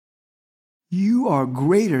You are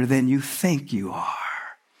greater than you think you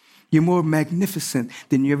are. You're more magnificent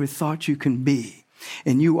than you ever thought you can be.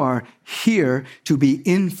 And you are here to be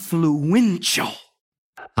influential.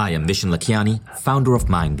 Hi, I'm Vishen Lakhiani, founder of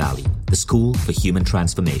Mind Valley, the school for human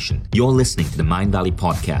transformation. You're listening to the Mind Valley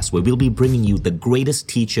podcast, where we'll be bringing you the greatest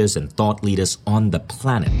teachers and thought leaders on the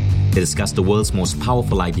planet to discuss the world's most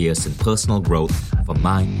powerful ideas in personal growth for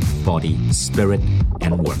mind, body, spirit,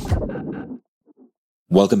 and work.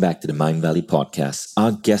 Welcome back to the Mind Valley podcast.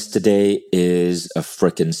 Our guest today is a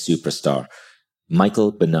frickin' superstar,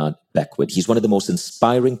 Michael Bernard Beckwith. He's one of the most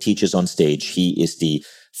inspiring teachers on stage. He is the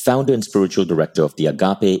founder and spiritual director of the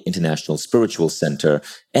Agape International Spiritual Center,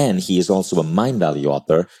 and he is also a Mind Valley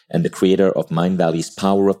author and the creator of Mind Valley's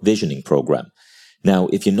Power of Visioning program. Now,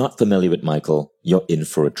 if you're not familiar with Michael, you're in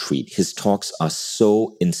for a treat. His talks are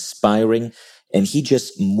so inspiring, and he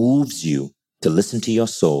just moves you to listen to your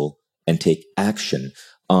soul and take action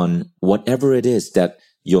on whatever it is that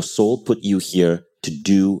your soul put you here to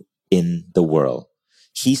do in the world.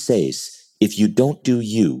 He says, if you don't do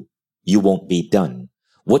you, you won't be done.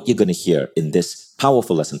 What you're going to hear in this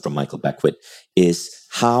powerful lesson from Michael Beckwith is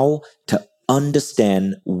how to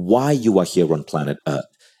understand why you are here on planet Earth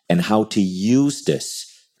and how to use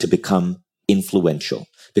this to become influential.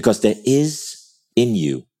 Because there is in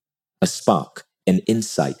you a spark, an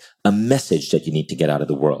insight, a message that you need to get out of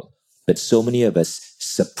the world. But so many of us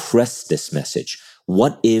suppress this message.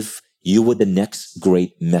 What if you were the next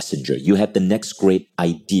great messenger? You had the next great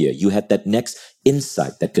idea. You had that next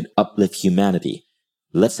insight that could uplift humanity.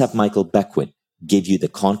 Let's have Michael Beckwith give you the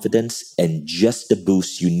confidence and just the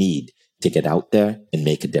boost you need to get out there and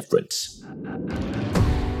make a difference.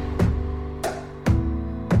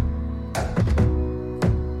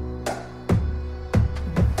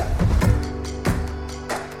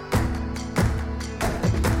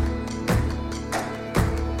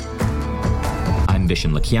 I'm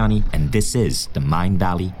Vishen Lakhiani, and this is the Mind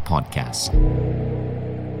Valley Podcast.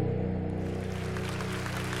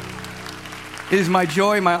 It is my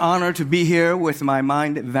joy, my honor to be here with my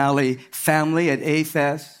Mind Valley family at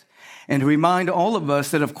AFES and to remind all of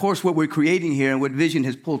us that, of course, what we're creating here and what Vision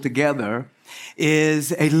has pulled together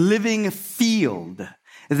is a living field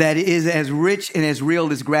that is as rich and as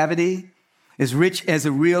real as gravity, as rich as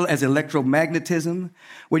real as electromagnetism.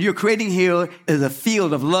 What you're creating here is a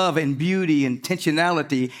field of love and beauty,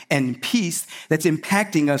 intentionality and peace that's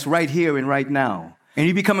impacting us right here and right now. And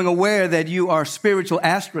you're becoming aware that you are spiritual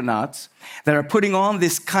astronauts that are putting on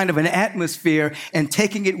this kind of an atmosphere and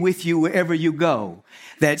taking it with you wherever you go.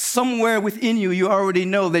 That somewhere within you, you already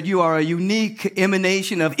know that you are a unique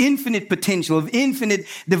emanation of infinite potential, of infinite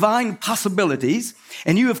divine possibilities.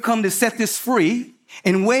 And you have come to set this free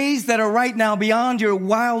in ways that are right now beyond your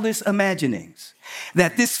wildest imaginings.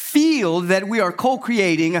 That this field that we are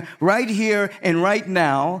co-creating right here and right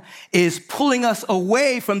now is pulling us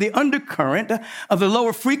away from the undercurrent of the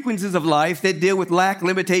lower frequencies of life that deal with lack,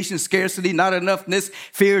 limitation, scarcity, not enoughness,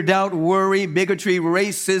 fear, doubt, worry, bigotry,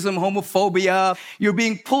 racism, homophobia. You're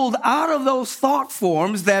being pulled out of those thought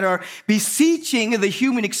forms that are beseeching the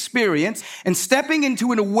human experience and stepping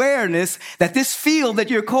into an awareness that this field that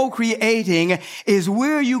you're co-creating is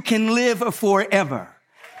where you can live forever.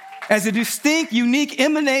 As a distinct, unique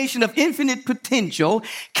emanation of infinite potential,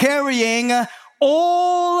 carrying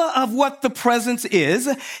all of what the presence is.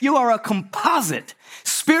 You are a composite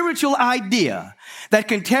spiritual idea that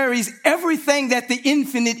carries everything that the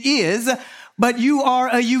infinite is, but you are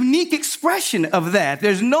a unique expression of that.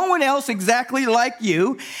 There's no one else exactly like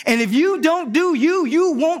you, and if you don't do you,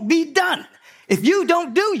 you won't be done. If you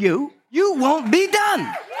don't do you, you won't be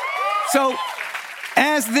done. So,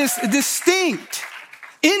 as this distinct,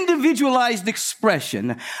 individualized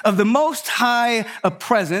expression of the Most High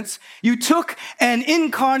presence, you took an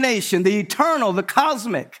incarnation, the eternal, the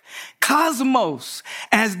cosmic, cosmos,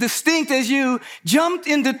 as distinct as you jumped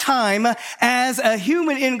into time as a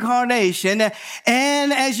human incarnation.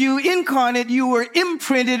 And as you incarnate, you were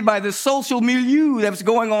imprinted by the social milieu that was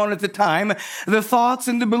going on at the time, the thoughts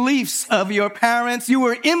and the beliefs of your parents. You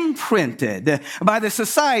were imprinted by the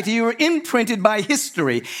society. You were imprinted by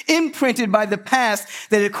history, imprinted by the past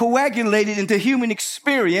that had coagulated into human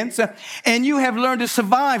experience. And you have learned to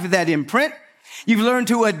survive that imprint. You've learned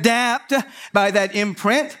to adapt by that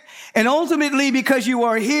imprint. And ultimately, because you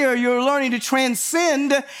are here, you're learning to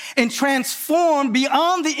transcend and transform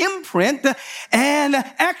beyond the imprint. And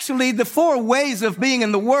actually, the four ways of being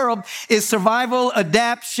in the world is survival,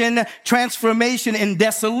 adaptation, transformation, and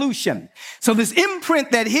dissolution. So this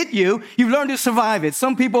imprint that hit you, you've learned to survive it.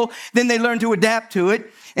 Some people, then they learn to adapt to it.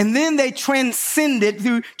 And then they transcend it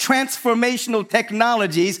through transformational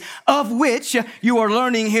technologies, of which you are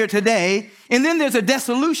learning here today. And then there's a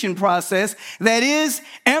dissolution process that is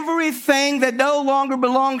everything that no longer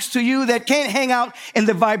belongs to you, that can't hang out in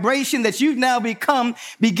the vibration that you've now become,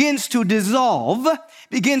 begins to dissolve,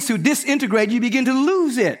 begins to disintegrate. You begin to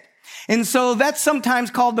lose it. And so that's sometimes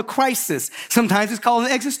called the crisis. Sometimes it's called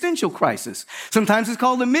an existential crisis. Sometimes it's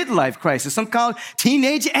called a midlife crisis. Some call it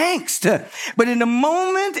teenage angst. But in the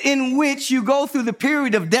moment in which you go through the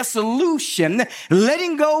period of dissolution,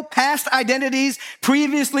 letting go past identities,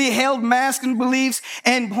 previously held masculine beliefs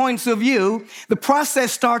and points of view, the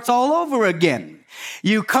process starts all over again.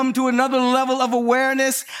 You come to another level of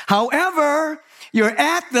awareness. However, you're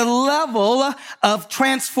at the level of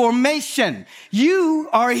transformation. You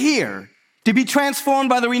are here to be transformed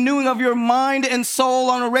by the renewing of your mind and soul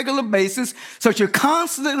on a regular basis, so that you're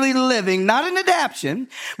constantly living, not in adaptation,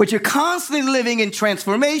 but you're constantly living in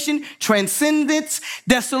transformation, transcendence,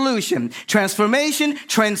 dissolution. Transformation,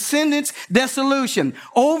 transcendence, dissolution.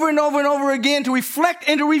 Over and over and over again, to reflect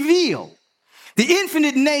and to reveal the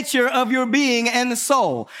infinite nature of your being and the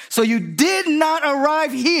soul. So you did not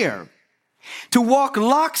arrive here to walk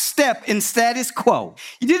lockstep in status quo.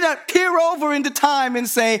 You did not peer over into time and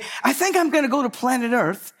say, I think I'm going to go to planet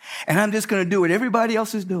Earth and I'm just going to do what everybody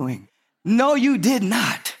else is doing. No, you did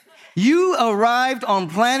not. You arrived on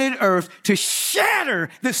planet Earth to shatter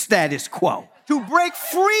the status quo, to break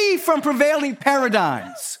free from prevailing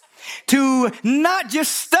paradigms, to not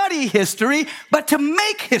just study history, but to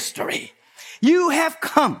make history. You have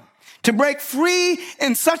come to break free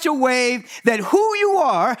in such a way that who you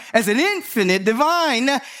are as an infinite divine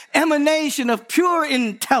emanation of pure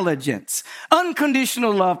intelligence,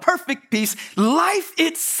 unconditional love, perfect peace, life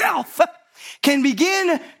itself can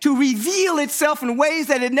begin to reveal itself in ways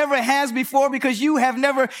that it never has before, because you have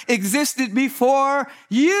never existed before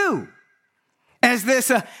you. As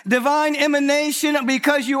this divine emanation,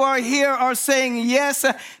 because you are here, are saying yes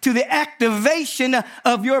to the activation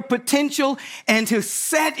of your potential and to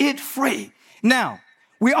set it free. Now,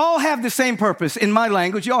 we all have the same purpose. In my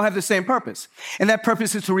language, you all have the same purpose. And that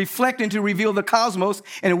purpose is to reflect and to reveal the cosmos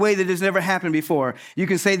in a way that has never happened before. You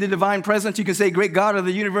can say the divine presence. You can say great God of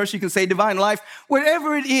the universe. You can say divine life.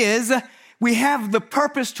 Whatever it is, we have the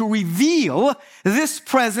purpose to reveal this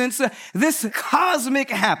presence, this cosmic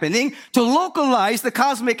happening, to localize the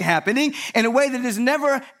cosmic happening in a way that has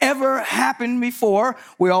never, ever happened before.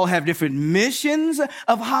 We all have different missions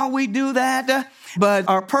of how we do that, but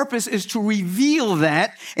our purpose is to reveal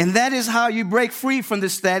that, and that is how you break free from the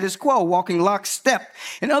status quo, walking lockstep.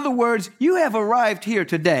 In other words, you have arrived here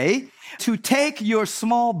today to take your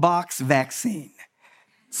smallpox vaccine.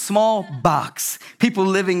 Small box. People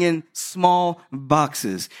living in small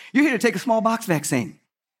boxes. You're here to take a smallpox vaccine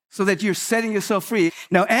so that you're setting yourself free.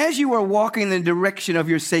 Now, as you are walking in the direction of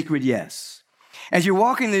your sacred yes, as you're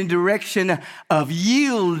walking in the direction of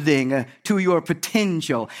yielding to your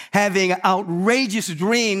potential, having outrageous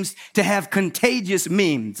dreams to have contagious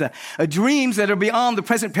memes, dreams that are beyond the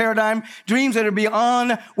present paradigm, dreams that are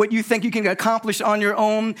beyond what you think you can accomplish on your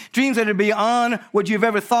own, dreams that are beyond what you've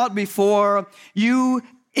ever thought before, you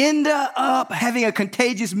end up having a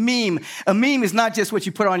contagious meme. A meme is not just what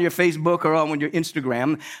you put on your Facebook or on your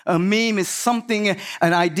Instagram. A meme is something,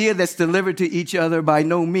 an idea that's delivered to each other by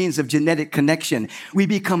no means of genetic connection. We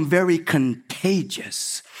become very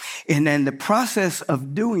contagious. And in the process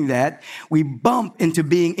of doing that, we bump into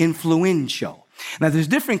being influential. Now, there's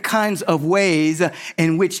different kinds of ways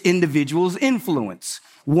in which individuals influence.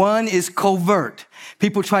 One is covert.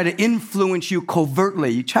 People try to influence you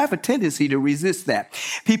covertly. You have a tendency to resist that.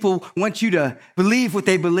 People want you to believe what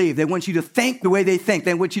they believe. They want you to think the way they think.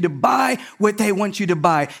 They want you to buy what they want you to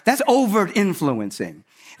buy. That's overt influencing.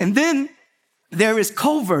 And then there is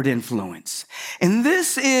covert influence. And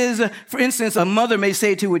this is, for instance, a mother may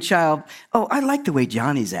say to a child, oh, I like the way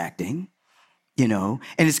Johnny's acting. And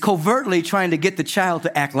it's covertly trying to get the child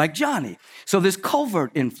to act like Johnny. So there's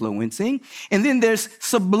covert influencing, and then there's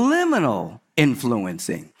subliminal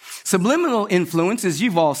influencing. Subliminal influence is,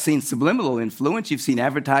 you've all seen subliminal influence. You've seen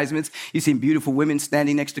advertisements. You've seen beautiful women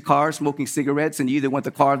standing next to cars, smoking cigarettes, and you either want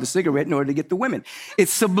the car or the cigarette in order to get the women.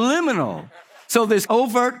 It's subliminal. So there's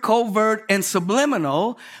overt, covert, and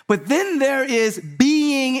subliminal, but then there is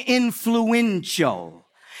being influential.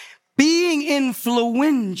 Being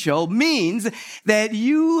influential means that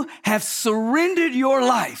you have surrendered your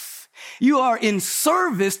life. You are in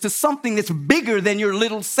service to something that's bigger than your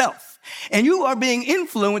little self. and you are being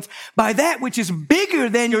influenced by that which is bigger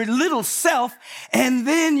than your little self, and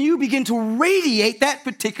then you begin to radiate that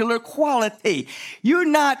particular quality. You're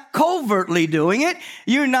not covertly doing it.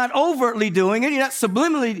 You're not overtly doing it. You're not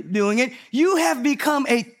subliminally doing it. You have become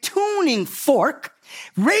a tuning fork,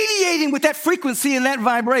 radiating with that frequency and that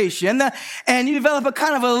vibration, and you develop a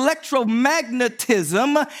kind of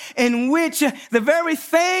electromagnetism in which the very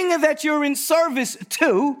thing that you're in service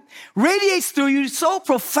to radiates through you so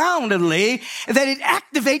profoundly that it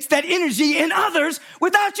activates that energy in others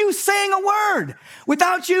without you saying a word,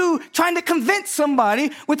 without you trying to convince somebody,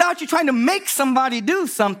 without you trying to make somebody do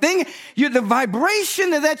something. The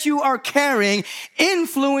vibration that you are carrying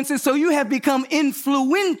influences, so you have become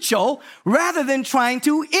influential rather than trying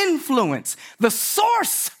to influence. The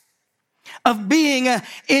source of being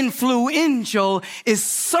influential is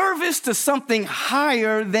service to something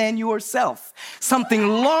higher than yourself, something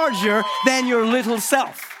larger than your little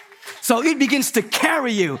self. So it begins to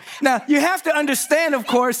carry you. Now, you have to understand, of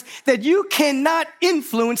course, that you cannot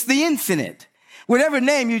influence the infinite, whatever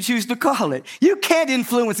name you choose to call it. You can't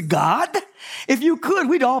influence God. If you could,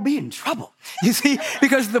 we'd all be in trouble. You see,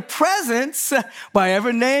 because the presence, by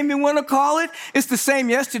every name you want to call it, it's the same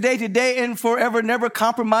yesterday, today, and forever, never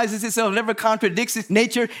compromises itself, never contradicts its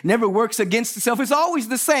nature, never works against itself. It's always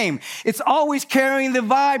the same. It's always carrying the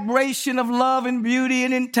vibration of love and beauty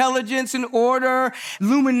and intelligence and order,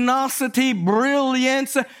 luminosity,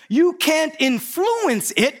 brilliance. You can't influence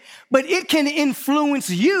it, but it can influence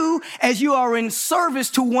you as you are in service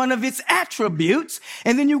to one of its attributes.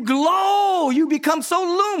 And then you glow, you become so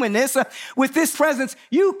luminous with this presence,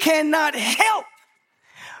 you cannot help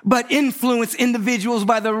but influence individuals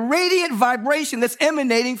by the radiant vibration that's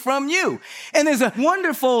emanating from you. And there's a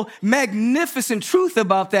wonderful, magnificent truth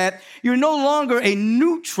about that. You're no longer a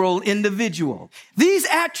neutral individual. These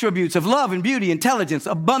attributes of love and beauty, intelligence,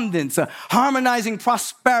 abundance, harmonizing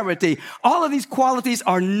prosperity, all of these qualities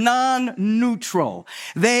are non-neutral.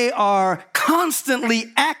 They are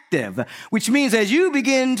constantly active, which means as you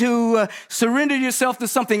begin to surrender yourself to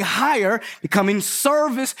something higher, becoming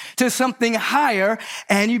service to something higher,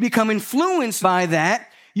 and you become influenced by that,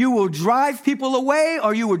 you will drive people away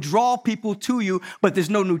or you will draw people to you, but there's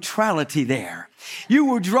no neutrality there. You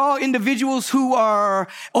will draw individuals who are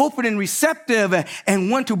open and receptive and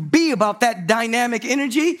want to be about that dynamic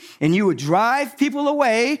energy, and you will drive people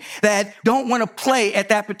away that don't want to play at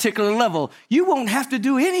that particular level. You won't have to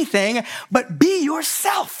do anything but be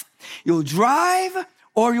yourself. You'll drive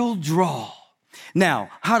or you'll draw. Now,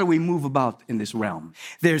 how do we move about in this realm?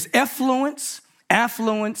 There's effluence,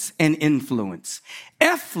 affluence, and influence.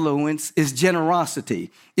 Effluence is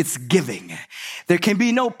generosity. It's giving. There can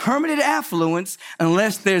be no permanent affluence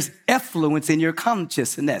unless there's effluence in your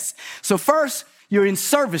consciousness. So first, you're in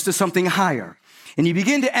service to something higher. And you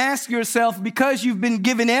begin to ask yourself, because you've been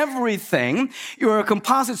given everything, you're a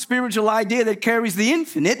composite spiritual idea that carries the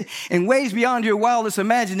infinite in ways beyond your wildest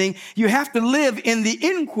imagining. You have to live in the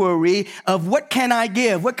inquiry of what can I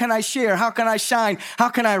give? What can I share? How can I shine? How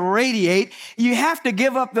can I radiate? You have to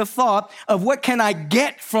give up the thought of what can I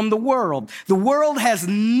get from the world? The world has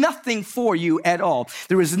nothing for you at all.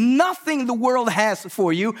 There is nothing the world has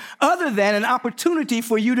for you other than an opportunity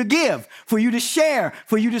for you to give, for you to share,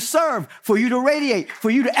 for you to serve, for you to radiate, for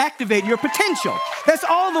you to activate your potential. That's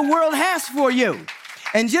all the world has for you.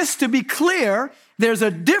 And just to be clear, there's a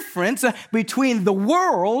difference between the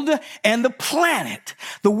world and the planet.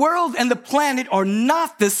 The world and the planet are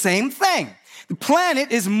not the same thing. The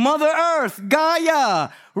planet is Mother Earth, Gaia,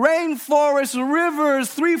 rainforests, rivers,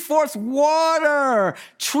 3/4 water,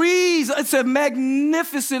 trees. It's a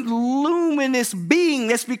magnificent, luminous being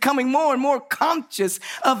that's becoming more and more conscious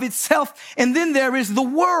of itself. And then there is the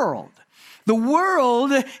world. The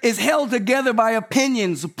world is held together by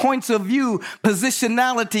opinions, points of view,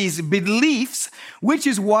 positionalities, beliefs, which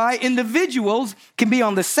is why individuals can be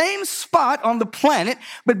on the same spot on the planet,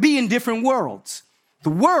 but be in different worlds. The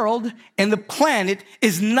world and the planet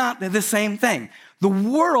is not the same thing. The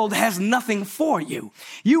world has nothing for you.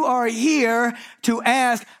 You are here to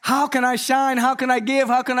ask, how can I shine? How can I give?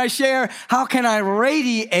 How can I share? How can I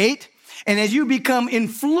radiate? And as you become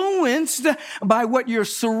influenced by what you're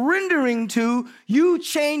surrendering to, you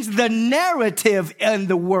change the narrative in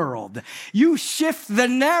the world. You shift the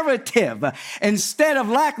narrative. Instead of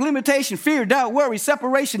lack, limitation, fear, doubt, worry,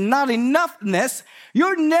 separation, not enoughness,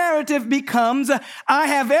 your narrative becomes, I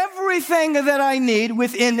have everything that I need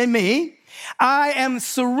within me. I am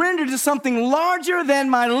surrendered to something larger than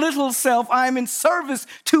my little self. I am in service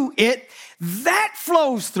to it. That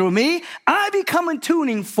flows through me. I become a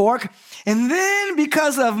tuning fork. And then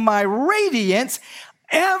because of my radiance,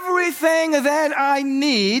 everything that I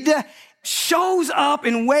need shows up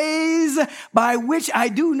in ways by which I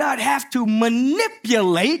do not have to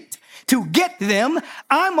manipulate to get them.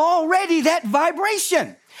 I'm already that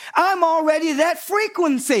vibration. I'm already that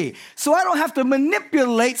frequency. So I don't have to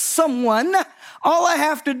manipulate someone. All I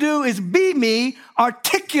have to do is be me,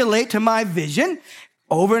 articulate to my vision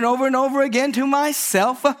over and over and over again to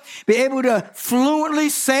myself, be able to fluently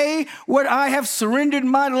say what I have surrendered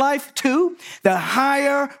my life to, the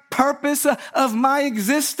higher purpose of my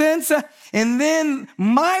existence, and then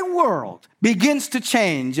my world begins to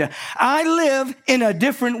change. I live in a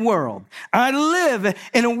different world. I live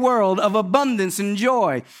in a world of abundance and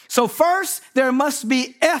joy. So first, there must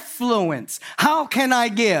be effluence. How can I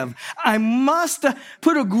give? I must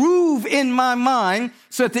put a groove in my mind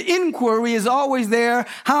so that the inquiry is always there.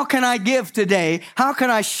 How can I give today? How can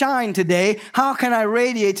I shine today? How can I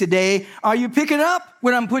radiate today? Are you picking up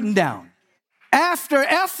what I'm putting down? After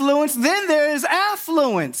effluence, then there is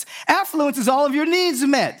affluence. Affluence is all of your needs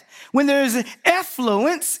met. When there's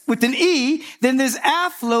effluence with an E, then there's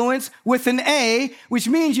affluence with an A, which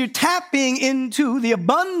means you're tapping into the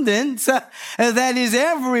abundance that is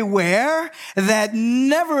everywhere, that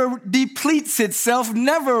never depletes itself,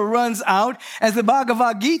 never runs out. As the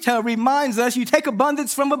Bhagavad Gita reminds us, you take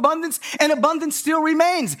abundance from abundance, and abundance still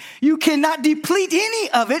remains. You cannot deplete any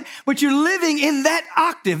of it, but you're living in that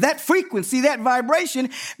octave, that frequency, that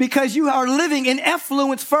vibration, because you are living in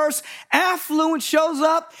effluence first. Affluence shows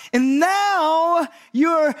up, and now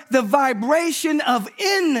you're the vibration of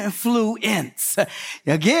influence.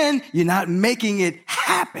 Again, you're not making it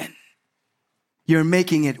happen. You're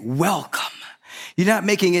making it welcome. You're not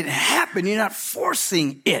making it happen. You're not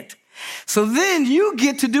forcing it. So then you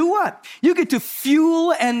get to do what? You get to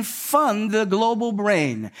fuel and fund the global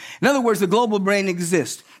brain. In other words, the global brain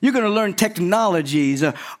exists. You're going to learn technologies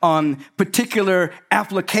on particular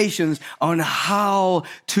applications on how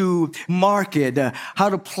to market, how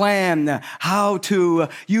to plan, how to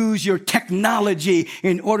use your technology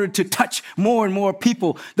in order to touch more and more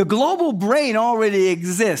people. The global brain already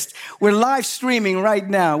exists. We're live streaming right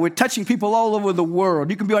now. We're touching people all over the world.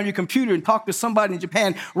 You can be on your computer and talk to somebody in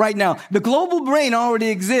Japan right now. The global brain already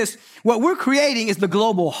exists. What we're creating is the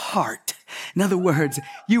global heart. In other words,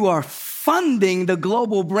 you are funding the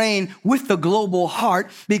global brain with the global heart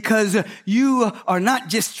because you are not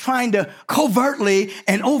just trying to covertly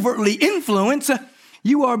and overtly influence.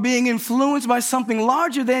 You are being influenced by something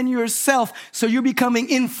larger than yourself. So you're becoming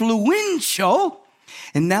influential.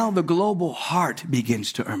 And now the global heart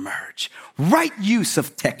begins to emerge. Right use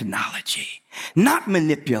of technology, not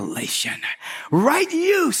manipulation. Right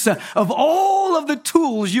use of all of the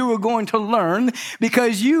tools you are going to learn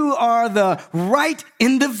because you are the right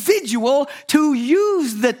individual to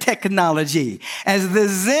use the technology. As the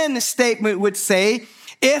Zen statement would say,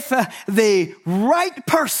 if the right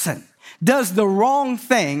person does the wrong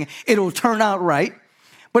thing, it'll turn out right.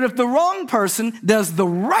 But if the wrong person does the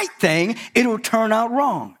right thing, it'll turn out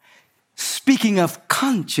wrong. Speaking of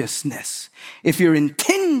consciousness, if your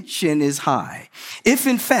intention is high, if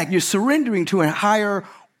in fact you're surrendering to a higher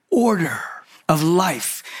order of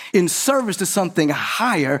life in service to something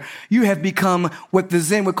higher, you have become what the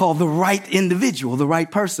Zen would call the right individual, the right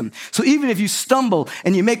person. So even if you stumble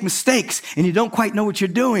and you make mistakes and you don't quite know what you're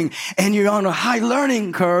doing and you're on a high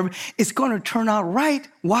learning curve, it's going to turn out right.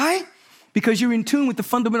 Why? Because you're in tune with the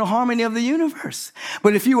fundamental harmony of the universe.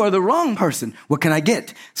 But if you are the wrong person, what can I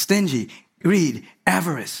get? Stingy, greed,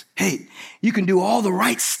 avarice, hate. You can do all the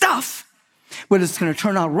right stuff, but it's going to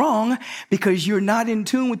turn out wrong because you're not in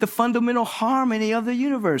tune with the fundamental harmony of the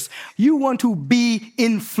universe. You want to be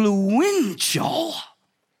influential,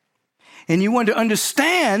 and you want to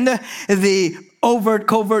understand the overt,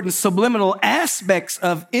 covert, and subliminal aspects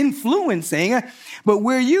of influencing. But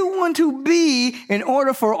where you want to be in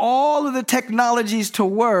order for all of the technologies to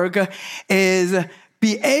work is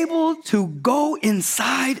be able to go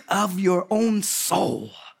inside of your own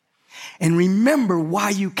soul and remember why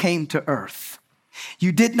you came to earth.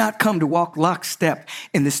 You did not come to walk lockstep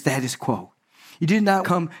in the status quo. You did not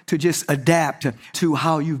come to just adapt to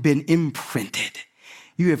how you've been imprinted.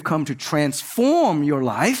 You have come to transform your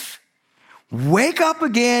life. Wake up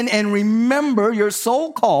again and remember your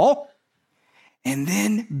soul call, and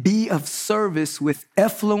then be of service with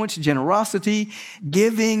effluence, generosity,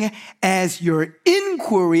 giving as your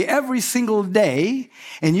inquiry every single day.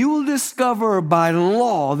 And you will discover by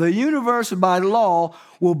law, the universe by law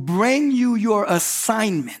will bring you your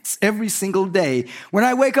assignments every single day. When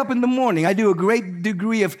I wake up in the morning, I do a great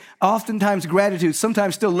degree of oftentimes gratitude,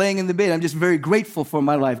 sometimes still laying in the bed. I'm just very grateful for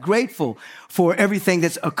my life, grateful for everything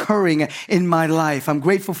that's occurring in my life. I'm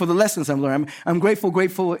grateful for the lessons I'm learning. I'm grateful,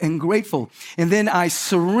 grateful, and grateful. And then I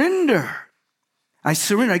surrender. I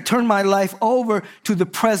turn my life over to the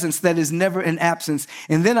presence that is never an absence.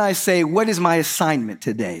 And then I say, what is my assignment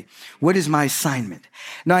today? What is my assignment?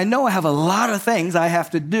 Now, I know I have a lot of things I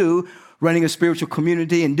have to do, running a spiritual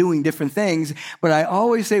community and doing different things, but I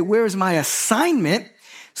always say, where is my assignment?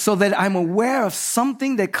 So that I'm aware of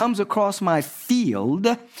something that comes across my field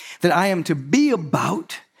that I am to be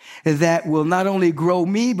about, that will not only grow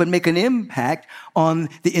me, but make an impact on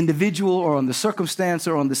the individual or on the circumstance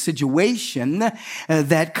or on the situation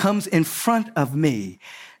that comes in front of me.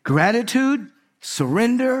 Gratitude,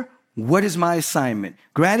 surrender, what is my assignment?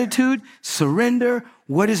 Gratitude, surrender,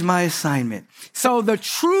 what is my assignment? So the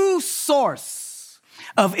true source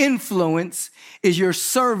of influence is your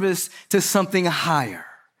service to something higher.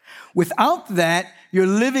 Without that, you're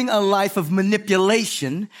living a life of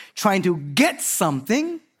manipulation, trying to get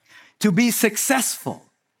something to be successful.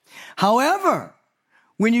 However,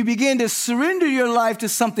 when you begin to surrender your life to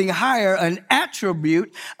something higher, an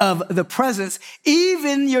attribute of the presence,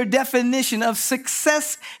 even your definition of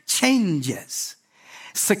success changes.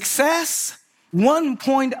 Success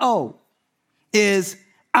 1.0 is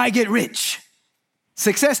I get rich.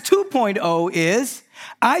 Success 2.0 is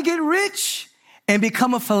I get rich and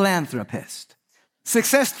become a philanthropist.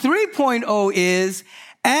 Success 3.0 is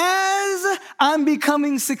as I'm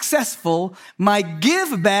becoming successful, my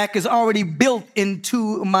give back is already built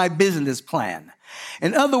into my business plan.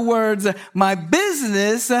 In other words, my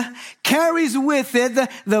business carries with it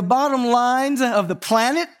the bottom lines of the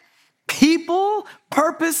planet, people,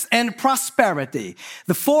 purpose, and prosperity.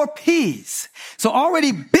 The 4 P's. So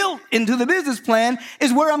already built into the business plan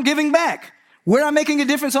is where I'm giving back, where I'm making a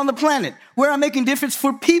difference on the planet, where I'm making a difference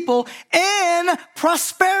for people, and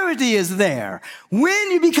prosperity is there.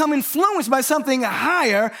 When you become influenced by something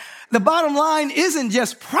higher, the bottom line isn't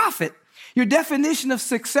just profit. Your definition of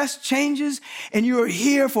success changes, and you're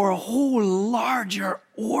here for a whole larger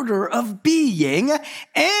order of being,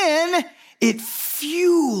 and it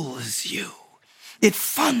fuels you. It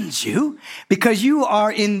funds you because you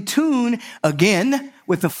are in tune, again,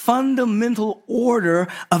 with the fundamental order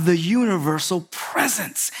of the universal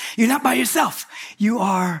presence. You're not by yourself. You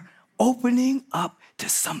are opening up to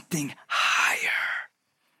something higher.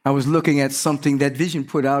 I was looking at something that Vision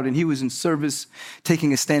put out, and he was in service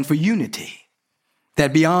taking a stand for unity.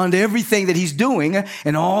 That beyond everything that he's doing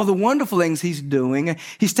and all the wonderful things he's doing,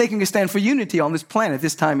 he's taking a stand for unity on this planet,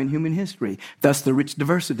 this time in human history. Thus the rich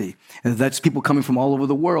diversity. And that's people coming from all over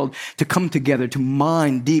the world to come together to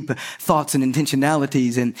mine deep thoughts and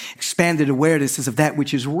intentionalities and expanded awarenesses of that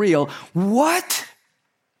which is real. What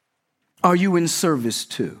are you in service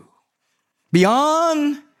to?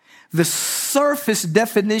 Beyond the surface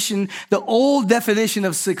definition, the old definition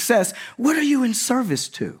of success, what are you in service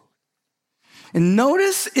to? And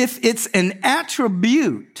notice if it's an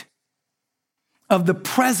attribute of the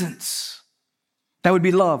presence, that would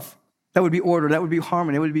be love, that would be order, that would be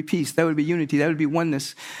harmony, that would be peace, that would be unity, that would be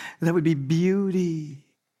oneness, that would be beauty.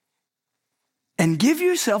 And give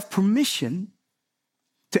yourself permission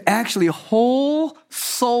to actually whole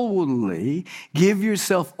soully give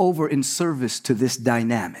yourself over in service to this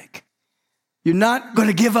dynamic. You're not going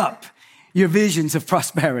to give up your visions of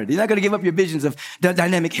prosperity. You're not going to give up your visions of the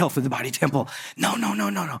dynamic health of the body temple.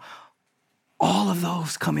 No. All of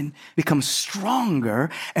those become stronger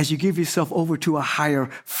as you give yourself over to a higher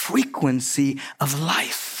frequency of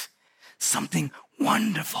life. Something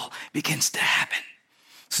wonderful begins to happen.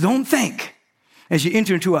 So don't think, as you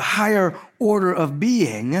enter into a higher order of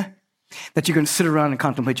being, that you're going to sit around and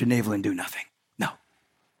contemplate your navel and do nothing. No.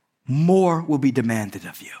 More will be demanded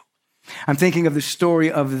of you. I'm thinking of the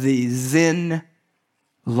story of the Zen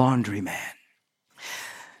laundryman.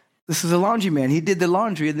 This is a laundryman. He did the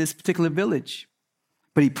laundry in this particular village,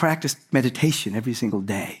 but he practiced meditation every single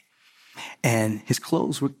day. And his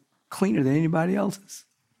clothes were cleaner than anybody else's.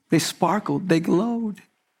 They sparkled, they glowed.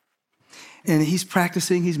 And he's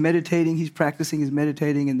practicing, he's meditating,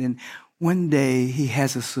 and then one day he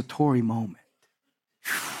has a Satori moment.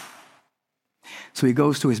 So he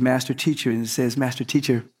goes to his master teacher and says, "Master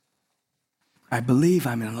teacher, I believe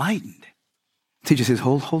I'm enlightened." The teacher says,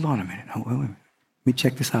 hold on a minute. Wait a minute. Let me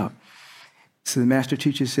check this out. So the master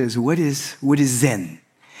teacher says, what is Zen?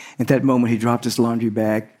 At that moment, he dropped his laundry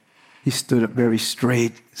bag. He stood up very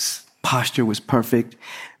straight. His posture was perfect.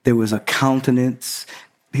 There was a countenance.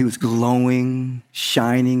 He was glowing,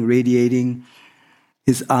 shining, radiating.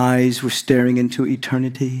 His eyes were staring into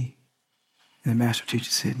eternity. And the master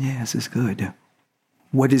teacher said, yes, it's good.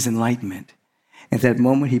 What is enlightenment? At that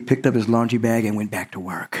moment, he picked up his laundry bag and went back to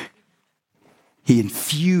work. He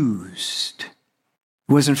infused.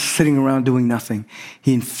 He wasn't sitting around doing nothing.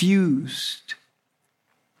 He infused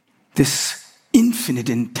this infinite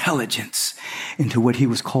intelligence into what he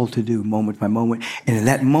was called to do moment by moment. And in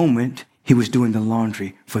that moment, he was doing the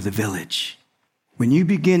laundry for the village. When you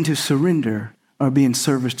begin to surrender or be in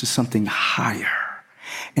service to something higher,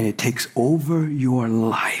 and it takes over your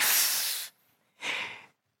life,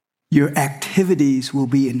 your activities will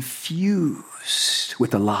be infused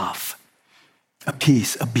with a love, a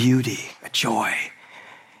peace, a beauty, a joy.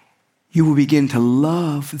 You will begin to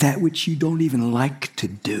love that which you don't even like to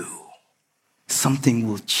do. Something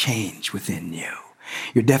will change within you.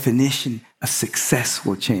 Your definition of success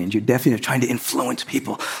will change. Your definition of trying to influence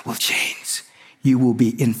people will change. You will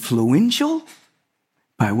be influential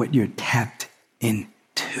by what you're tapped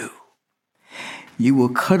into. You will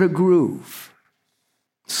cut a groove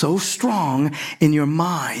so strong in your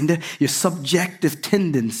mind, your subjective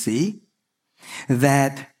tendency,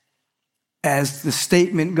 that as the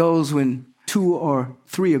statement goes, when two or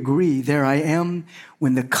three agree, there I am.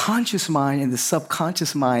 When the conscious mind and the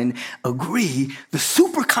subconscious mind agree, the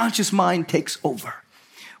superconscious mind takes over.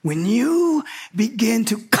 When you begin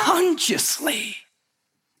to consciously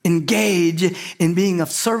engage in being of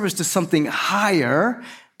service to something higher,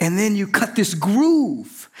 and then you cut this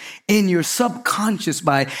groove in your subconscious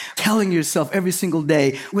by telling yourself every single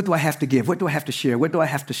day, what do I have to give? What do I have to share? What do I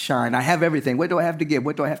have to shine? I have everything. What do I have to give?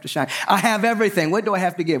 What do I have to shine? I have everything. What do I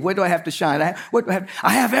have to give? What do I have to shine? I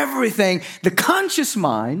have everything. The conscious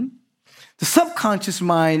mind, the subconscious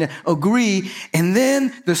mind agree, and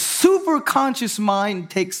then the superconscious mind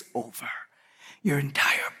takes over. Your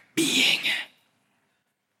entire being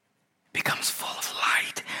becomes full of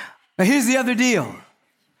light. Now here's the other deal.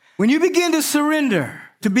 When you begin to surrender,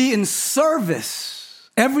 to be in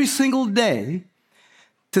service every single day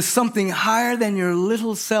to something higher than your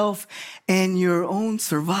little self and your own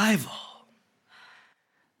survival,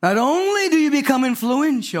 not only do you become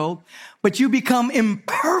influential, but you become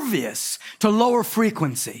impervious to lower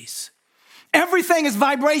frequencies. Everything is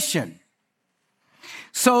vibration.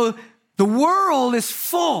 So the world is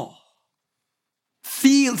full.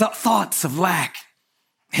 Thoughts of lack,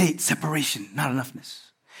 hate, separation, not enoughness.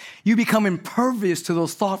 You become impervious to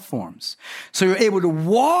those thought forms. So you're able to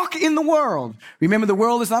walk in the world. Remember, the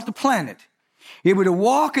world is not the planet. You're able to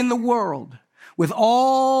walk in the world with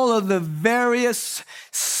all of the various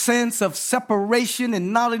sense of separation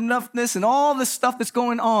and not enoughness and all the stuff that's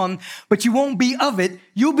going on, but you won't be of it.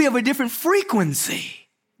 You'll be of a different frequency,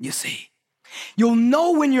 you see. You'll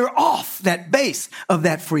know when you're off that base of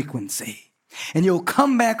that frequency, and you'll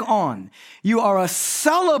come back on. You are a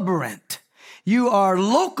celebrant. You are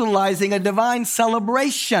localizing a divine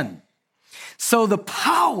celebration. So the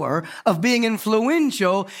power of being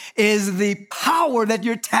influential is the power that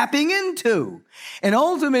you're tapping into. And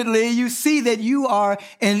ultimately, you see that you are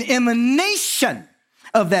an emanation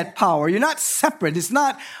of that power. You're not separate. It's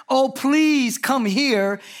not, oh, please come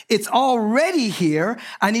here. It's already here.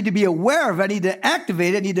 I need to be aware of it. I need to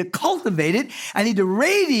activate it. I need to cultivate it. I need to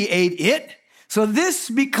radiate it. So this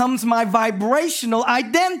becomes my vibrational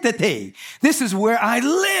identity. This is where I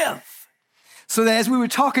live. So that as we were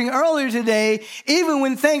talking earlier today, even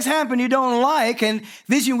when things happen you don't like, and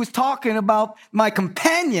Vision was talking about my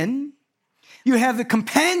companion, you have the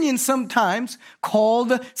companion sometimes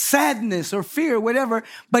called sadness or fear, whatever,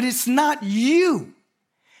 but it's not you.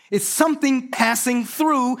 It's something passing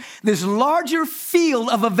through this larger field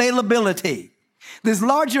of availability. This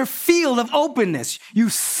larger field of openness. You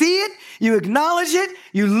see it, you acknowledge it,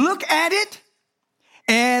 you look at it,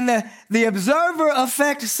 and the observer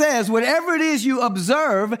effect says whatever it is you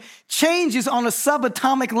observe changes on a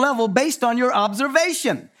subatomic level based on your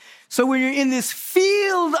observation. So when you're in this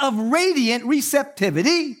field of radiant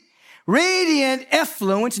receptivity, radiant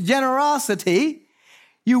effluence, generosity,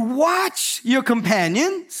 you watch your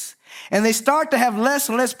companions, and they start to have less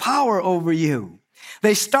and less power over you.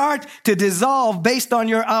 They start to dissolve based on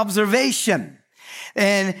your observation.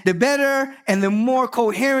 And the better and the more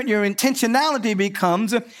coherent your intentionality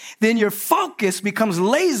becomes, then your focus becomes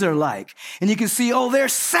laser-like. And you can see, oh,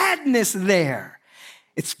 there's sadness there.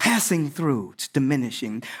 It's passing through. It's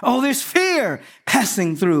diminishing. Oh, there's fear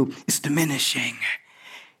passing through. It's diminishing.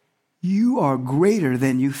 You are greater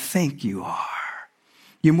than you think you are.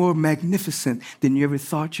 You're more magnificent than you ever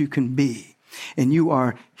thought you can be. And you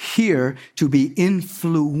are here to be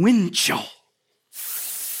influential,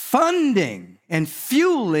 funding and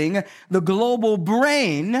fueling the global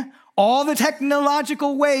brain all the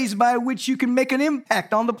technological ways by which you can make an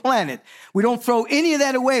impact on the planet. We don't throw any of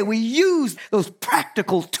that away. We use those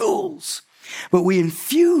practical tools, but we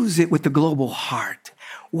infuse it with the global heart.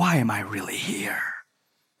 Why am I really here?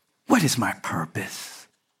 What is my purpose?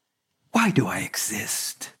 Why do I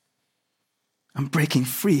exist? I'm breaking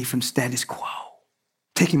free from status quo,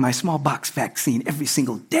 taking my smallpox vaccine every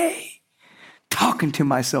single day, talking to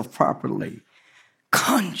myself properly,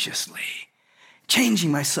 consciously,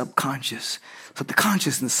 changing my subconscious so the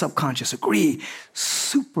conscious and the subconscious agree.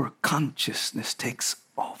 Super consciousness takes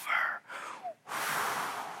over.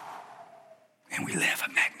 And we live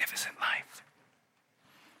a magnificent life.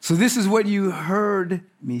 So this is what you heard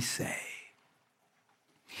me say.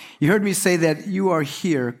 You heard me say that you are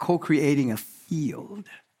here co-creating a field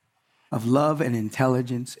of love and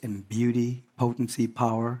intelligence and beauty, potency,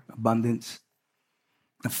 power, abundance.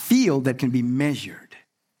 A field that can be measured.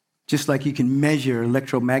 Just like you can measure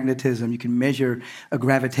electromagnetism, you can measure a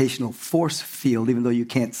gravitational force field, even though you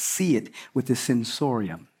can't see it with the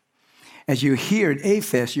sensorium. As you're here at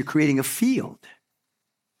AFES, you're creating a field.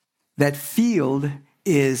 That field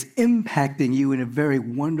is impacting you in a very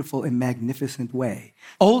wonderful and magnificent way.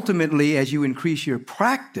 Ultimately, as you increase your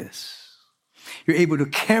practice, you're able to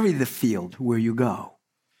carry the field where you go.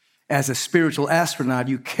 As a spiritual astronaut,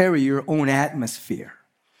 you carry your own atmosphere.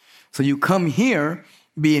 So you come here,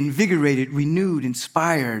 be invigorated, renewed,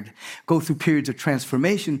 inspired, go through periods of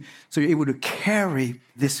transformation, so you're able to carry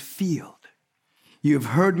this field. You have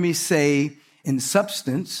heard me say in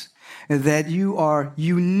substance that you are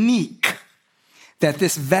unique, that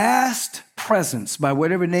this vast presence, by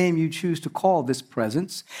whatever name you choose to call this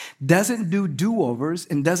presence, doesn't do do-overs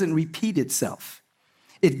and doesn't repeat itself.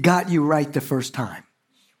 It got you right the first time,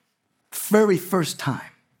 very first time.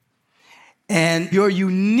 And your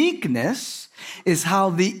uniqueness is how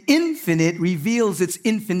the infinite reveals its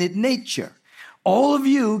infinite nature. All of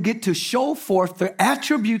you get to show forth the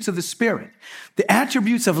attributes of the Spirit, the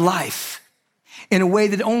attributes of life, in a way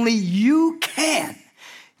that only you can.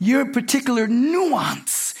 Your particular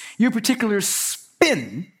nuance, your particular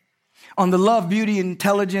spin on the love, beauty,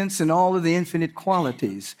 intelligence, and all of the infinite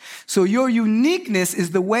qualities. So your uniqueness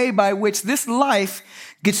is the way by which this life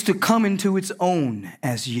gets to come into its own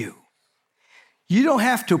as you. You don't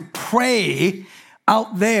have to pray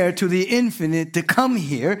out there to the infinite to come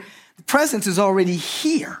here. The presence is already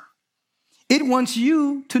here. It wants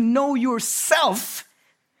you to know yourself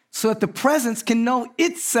so that the presence can know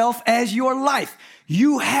itself as your life.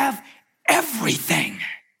 You have everything.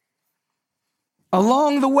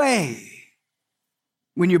 Along the way,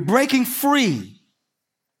 when you're breaking free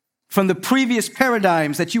from the previous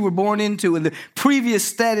paradigms that you were born into and the previous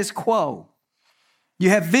status quo, you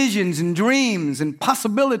have visions and dreams and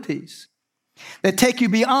possibilities that take you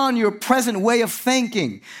beyond your present way of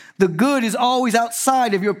thinking. The good is always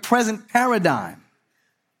outside of your present paradigm.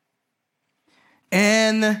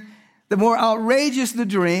 And the more outrageous the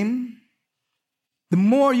dream, the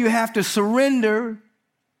more you have to surrender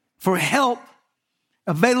for help,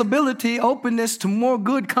 availability, openness to more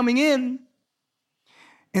good coming in.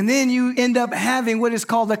 And then you end up having what is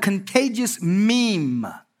called a contagious meme.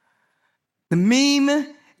 The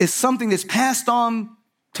meme is something that's passed on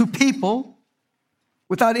to people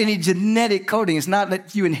without any genetic coding. It's not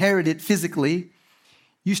that you inherit it physically.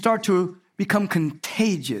 You start to become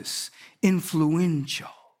contagious, influential.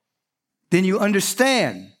 Then you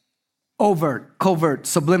understand overt, covert,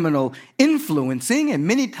 subliminal influencing, and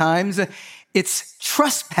many times it's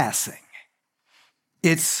trespassing.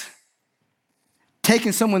 It's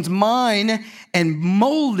taking someone's mind and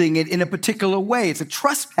molding it in a particular way. It's a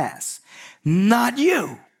trespass. Not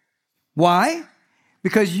you. Why?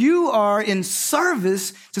 Because you are in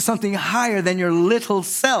service to something higher than your little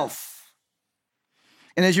self.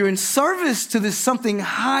 And as you're in service to this something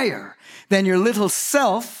higher than your little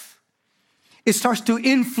self, it starts to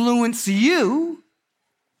influence you.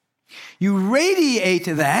 You radiate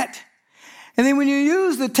that. And then when you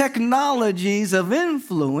use the technologies of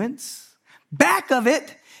influence, back of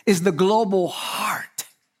it is the global heart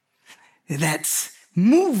that's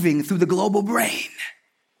moving through the global brain.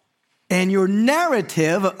 And your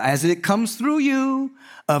narrative, as it comes through you,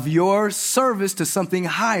 of your service to something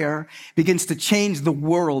higher begins to change the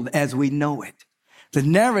world as we know it. The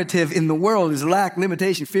narrative in the world is lack,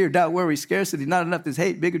 limitation, fear, doubt, worry, scarcity, not enough, there's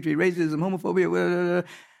hate, bigotry, racism, homophobia. Blah, blah, blah.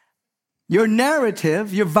 Your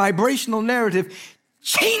narrative, your vibrational narrative,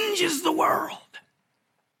 changes the world.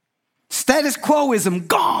 Status quoism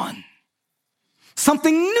gone.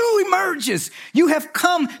 Something new emerges. You have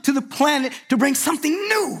come to the planet to bring something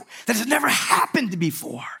new that has never happened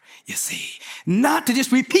before, you see. Not to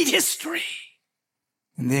just repeat history,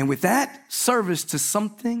 And then with that, service to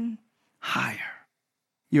something higher.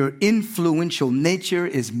 Your influential nature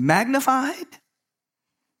is magnified.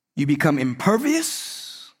 You become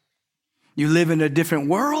impervious. You live in a different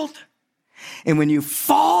world. And when you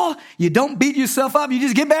fall, you don't beat yourself up, you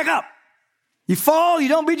just get back up. You fall, you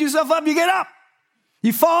don't beat yourself up, you get up.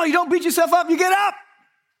 You fall, you don't beat yourself up, you get up.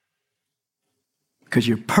 Because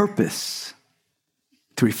your purpose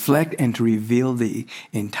to reflect and to reveal the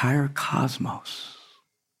entire cosmos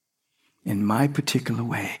in my particular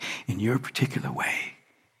way, in your particular way,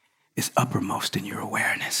 is uppermost in your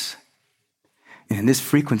awareness. And in this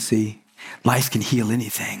frequency, life can heal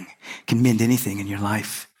anything, can mend anything in your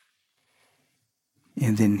life,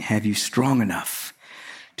 and then have you strong enough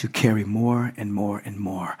to carry more and more and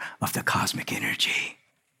more of the cosmic energy.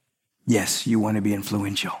 Yes, you want to be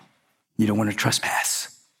influential. You don't want to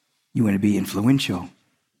trespass. You want to be influential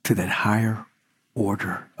to that higher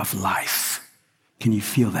order of life. Can you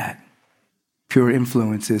feel that? Pure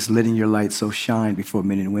influence is letting your light so shine before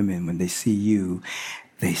men and women. When they see you,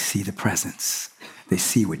 they see the presence. They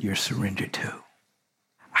see what you're surrendered to.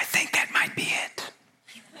 I think that might be it.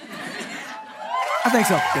 I think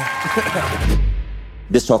so. Yeah.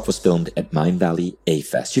 This talk was filmed at Mind Valley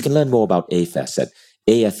A-Fest. You can learn more about A-Fest at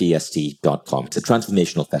afest.com. It's a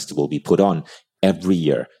transformational festival we put on every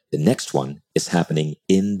year. The next one is happening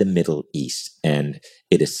in the Middle East, and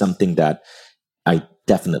it is something that I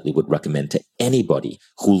definitely would recommend to anybody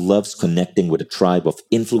who loves connecting with a tribe of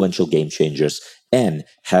influential game changers and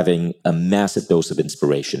having a massive dose of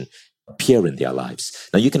inspiration appear in their lives.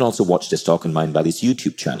 Now, you can also watch this talk on Mind Valley's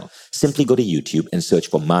YouTube channel. Simply go to YouTube and search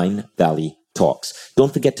for Mind Valley Talks.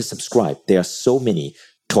 Don't forget to subscribe. There are so many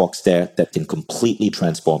talks there that can completely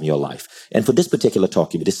transform your life. And for this particular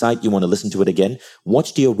talk, if you decide you want to listen to it again,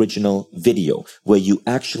 watch the original video where you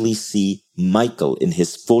actually see Michael in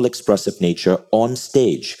his full expressive nature on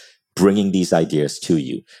stage, bringing these ideas to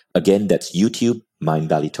you. Again, that's YouTube, Mind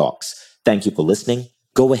Valley Talks. Thank you for listening.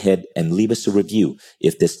 Go ahead and leave us a review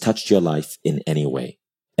if this touched your life in any way.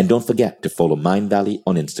 And don't forget to follow Mind Valley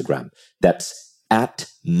on Instagram. That's at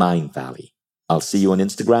Mind Valley. I'll see you on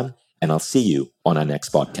Instagram, and I'll see you on our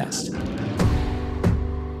next podcast.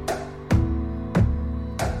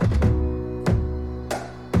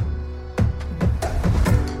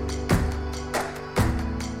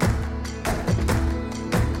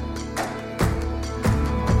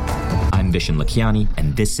 I'm Vishen Lakhiani,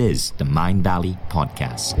 and this is the Mind Valley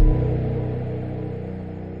Podcast.